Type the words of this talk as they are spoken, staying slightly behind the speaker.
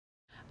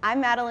I'm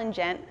Madeline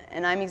Gent,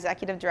 and I'm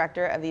Executive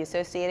Director of the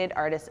Associated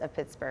Artists of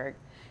Pittsburgh.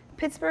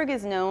 Pittsburgh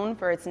is known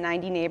for its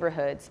 90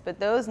 neighborhoods, but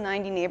those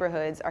 90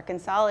 neighborhoods are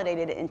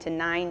consolidated into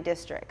 9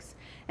 districts.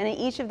 And in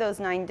each of those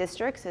 9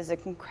 districts is an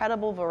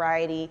incredible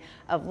variety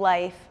of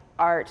life,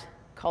 art,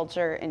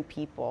 culture, and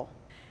people.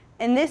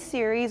 In this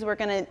series, we're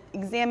going to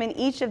examine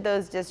each of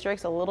those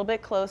districts a little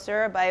bit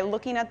closer by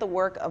looking at the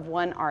work of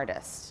one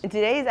artist. In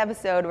today's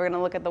episode, we're going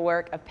to look at the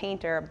work of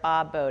painter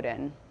Bob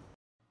Bowden.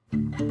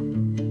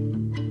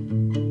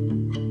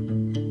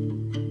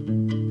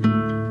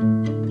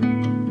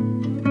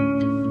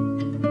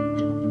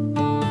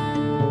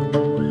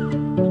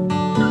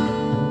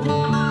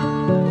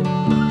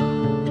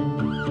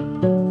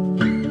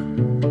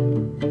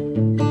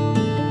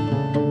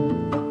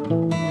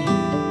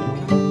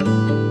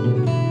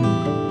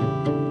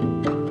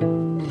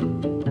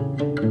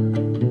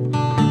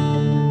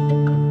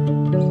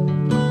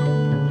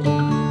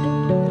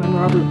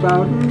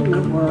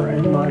 Bowden. We're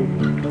in my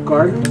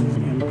garden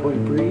in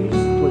Point Breeze,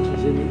 which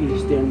is in the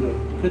east end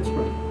of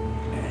Pittsburgh.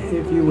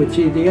 If you would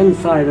see the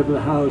inside of the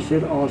house,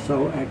 it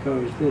also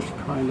echoes this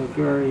kind of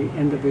very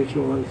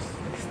individualist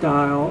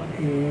style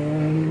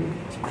and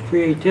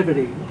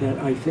creativity that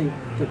I think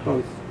that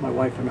both my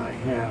wife and I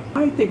have.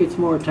 I think it's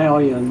more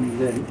Italian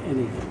than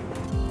anything.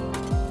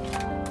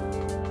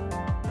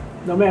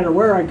 No matter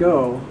where I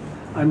go,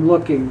 I'm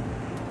looking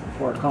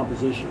for a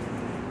composition.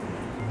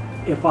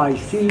 If I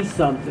see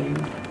something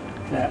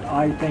that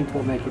I think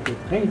will make a good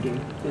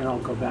painting, then I'll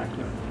go back to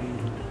it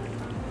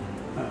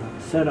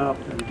and set up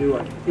and do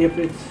it. If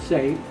it's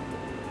safe,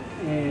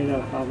 and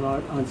if I'm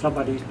not on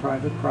somebody's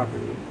private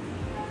property,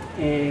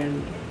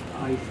 and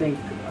I think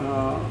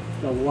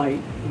the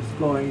light is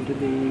going to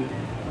be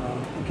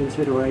a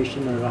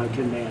consideration that I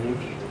can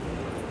manage,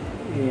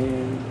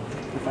 and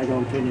if I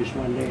don't finish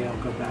one day,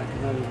 I'll go back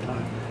another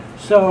time.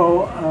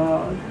 So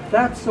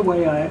that's the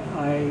way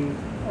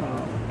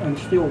I'm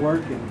still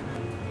working.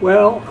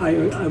 Well,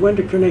 I went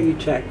to Carnegie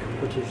Tech,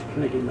 which is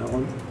Carnegie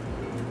Mellon,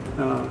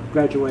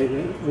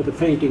 graduated with a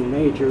painting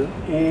major,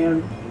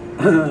 and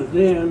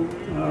then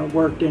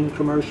worked in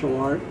commercial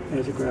art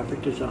as a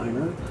graphic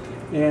designer.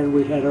 And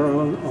we had our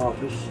own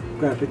office,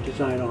 graphic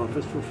design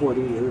office, for 40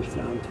 years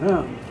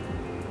downtown.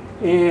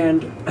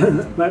 And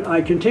but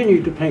I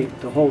continued to paint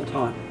the whole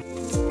time.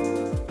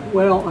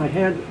 Well, I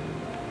had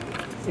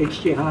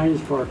H.G.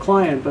 Heinz for a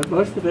client, but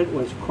most of it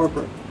was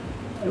corporate.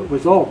 It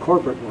was all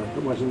corporate work.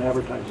 It wasn't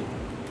advertising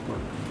work.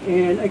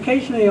 And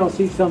occasionally I'll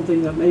see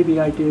something that maybe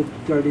I did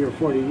 30 or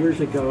 40 years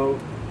ago,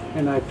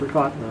 and I've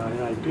forgotten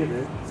that I did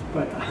it.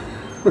 But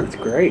that's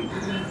great.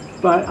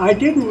 But I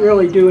didn't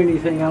really do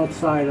anything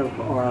outside of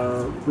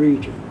our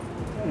region,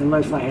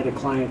 unless I had a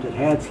client that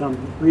had some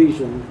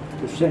reason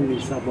to send me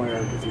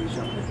somewhere to do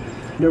something.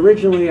 And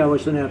originally I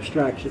was an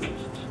abstractionist,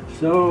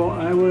 so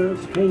I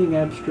was painting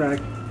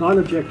abstract,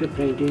 non-objective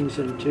paintings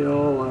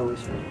until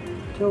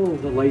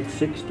the late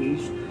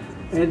 60s.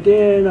 And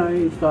then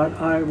I thought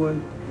I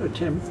would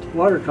attempt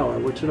watercolor,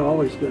 which had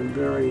always been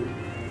very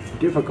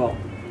difficult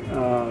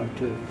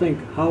to think,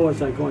 how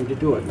was I going to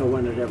do it? No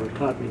one had ever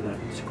taught me that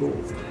in school.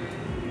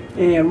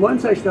 And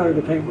once I started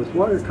to paint with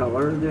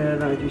watercolor,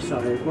 then I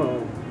decided, well,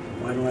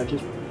 why don't I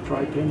just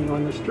try painting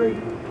on the street?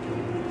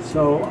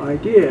 So I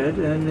did,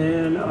 and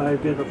then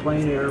I've been a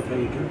plein air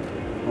painter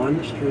on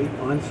the street,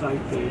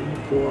 on-site painting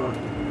for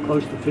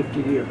close to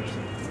 50 years.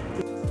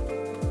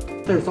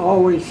 There's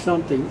always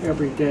something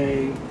every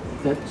day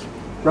that's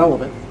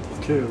relevant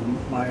to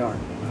my art.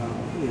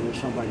 Either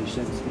somebody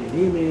sends me an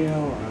email,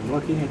 or I'm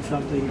looking at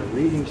something, or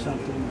reading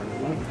something,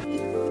 or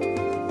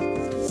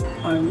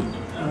I'm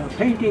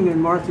painting in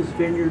Martha's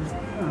Vineyard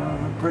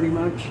pretty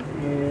much,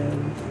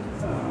 and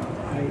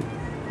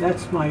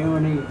that's my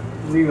only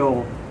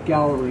real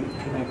gallery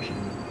connection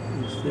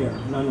is there,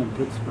 none in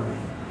Pittsburgh.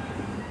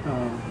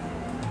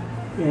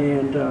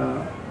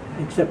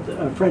 Except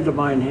a friend of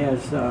mine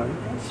has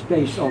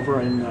space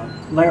over in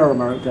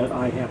Larimer that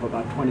I have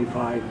about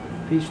 25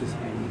 pieces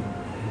hanging.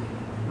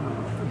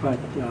 But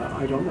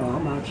I don't know how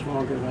much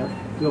longer that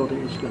building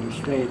is going to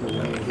stay the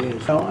way it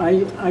is. Well,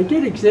 I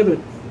did exhibit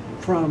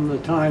from the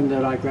time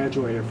that I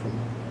graduated from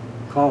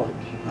college.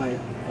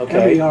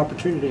 Every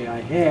opportunity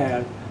I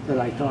had that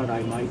I thought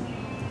I might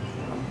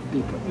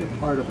be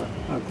part of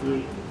a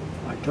group,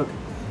 I took it.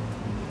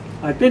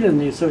 I've been in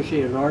the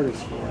Associated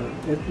Artists for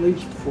at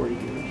least 40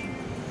 years.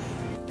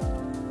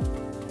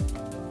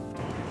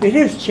 It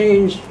has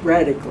changed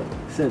radically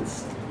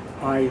since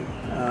I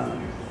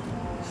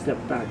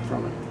stepped back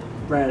from it,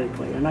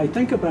 radically. And I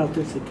think about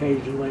this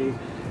occasionally,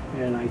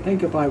 and I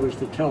think if I was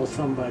to tell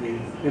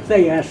somebody, if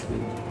they asked me,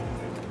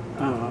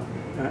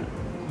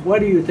 what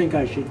do you think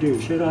I should do?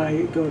 Should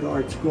I go to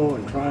art school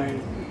and try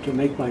to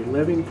make my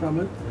living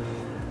from it?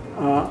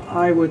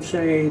 I would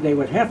say they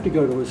would have to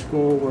go to a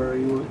school where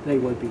they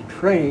would be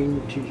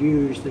trained to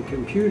use the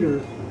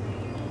computer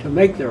to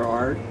make their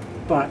art,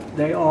 but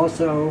they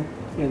also,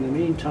 in the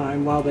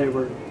meantime, while they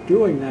were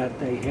doing that,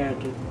 they had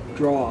to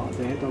draw.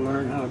 They had to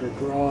learn how to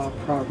draw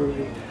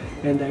properly,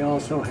 and they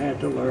also had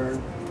to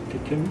learn to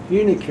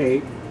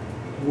communicate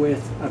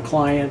with a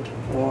client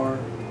or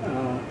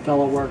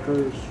fellow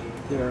workers,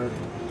 their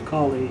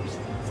colleagues.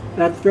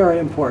 That's very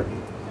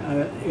important.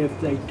 If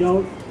they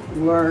don't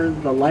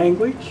learn the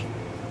language,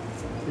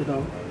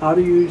 how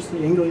to use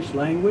the English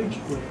language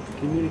with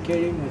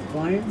communicating with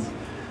clients,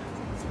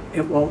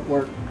 it won't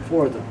work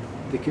for them.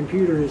 The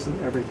computer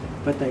isn't everything,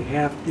 but they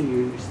have to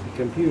use the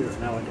computer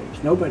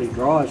nowadays. Nobody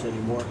draws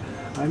anymore.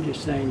 I'm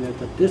just saying that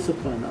the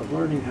discipline of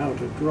learning how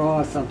to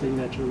draw something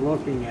that you're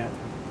looking at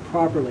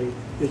properly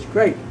is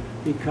great,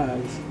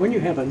 because when you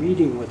have a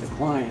meeting with a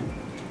client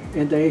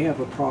and they have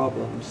a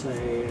problem,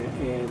 say,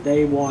 and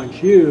they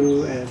want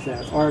you as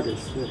that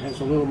artist that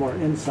has a little more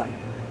insight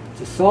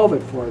to solve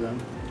it for them,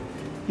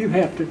 you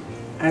have to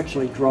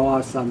actually draw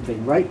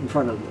something right in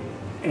front of them,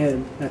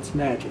 and that's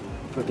magic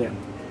for them.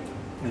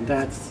 And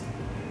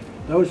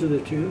those are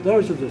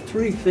the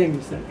three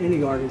things that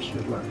any artist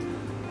should learn: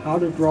 how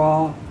to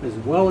draw as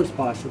well as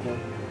possible,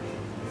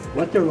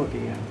 what they're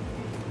looking at,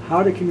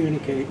 how to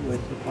communicate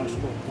with the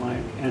possible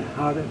client, and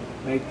how to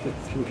make the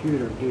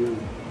computer do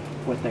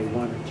what they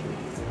want it to.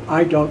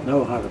 I don't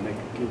know how to make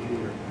a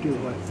computer do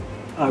what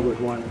I would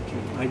want it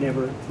to. I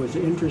never was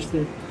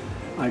interested.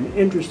 I'm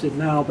interested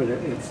now, but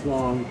it's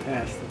long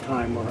past the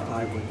time where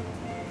I would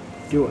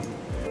do it.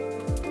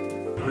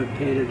 I've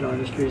painted on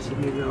the streets of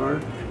New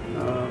York,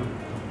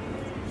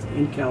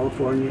 in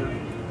California,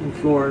 in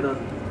Florida,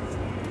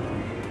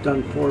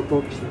 done 4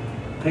 books of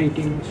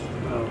paintings,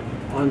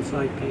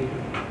 on-site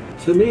painting.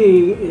 To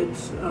me,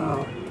 it's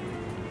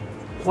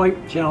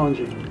quite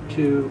challenging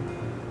to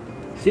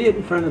see it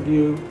in front of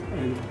you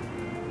and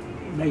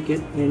make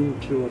it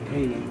into a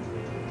painting,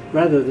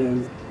 rather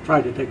than try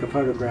to take a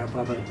photograph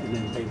of it and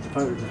then paint the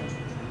photograph.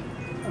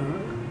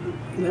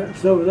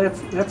 So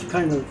that's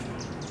kind of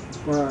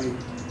where I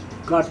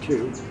got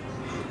to.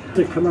 As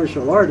a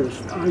commercial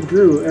artist, I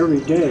drew every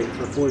day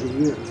for 40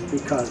 years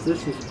because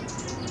this is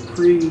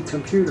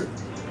pre-computer.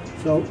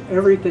 So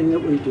everything that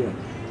we did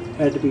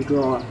had to be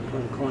drawn for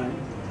the client.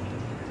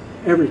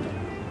 Everything.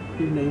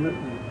 You name it,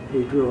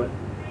 we drew it.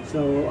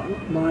 So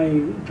my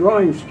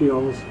drawing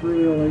skills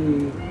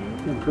really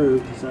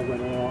improved as I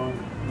went along,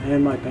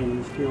 and my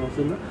painting skills.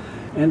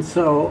 And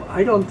so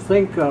I don't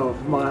think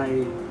of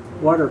my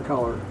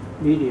watercolor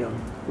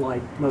medium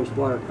like most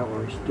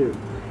watercolors do.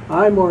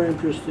 I'm more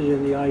interested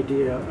in the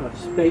idea of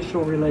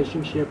spatial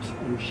relationships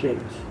and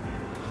shapes.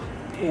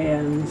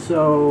 And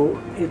so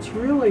it's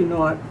really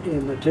not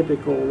in the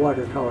typical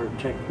watercolor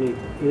technique.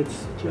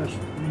 It's just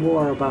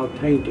more about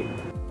painting.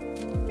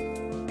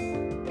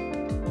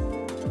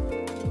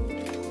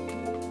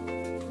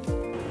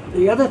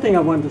 The other thing I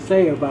wanted to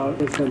say about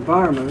this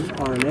environment,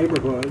 our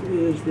neighborhood,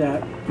 is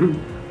that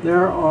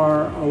there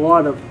are a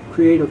lot of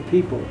creative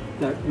people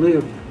that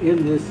live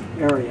in this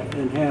area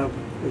and have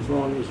as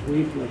long as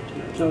we've lived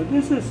here. So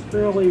this is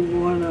really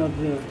one of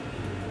the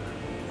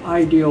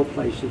ideal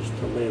places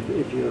to live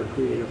if you're a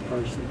creative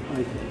person,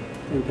 I think,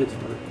 in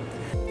Pittsburgh.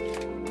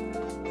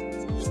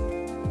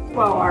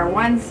 Well, our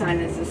one son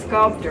is a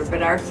sculptor,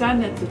 but our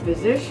son that's a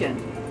physician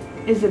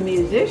is a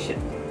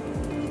musician.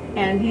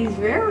 And he's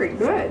very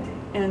good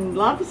and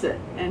loves it.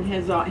 And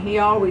he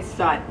always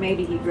thought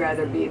maybe he'd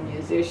rather be a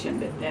musician,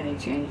 but then he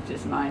changed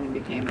his mind and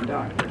became a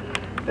doctor.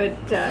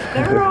 But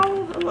they're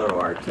all a little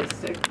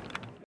artistic.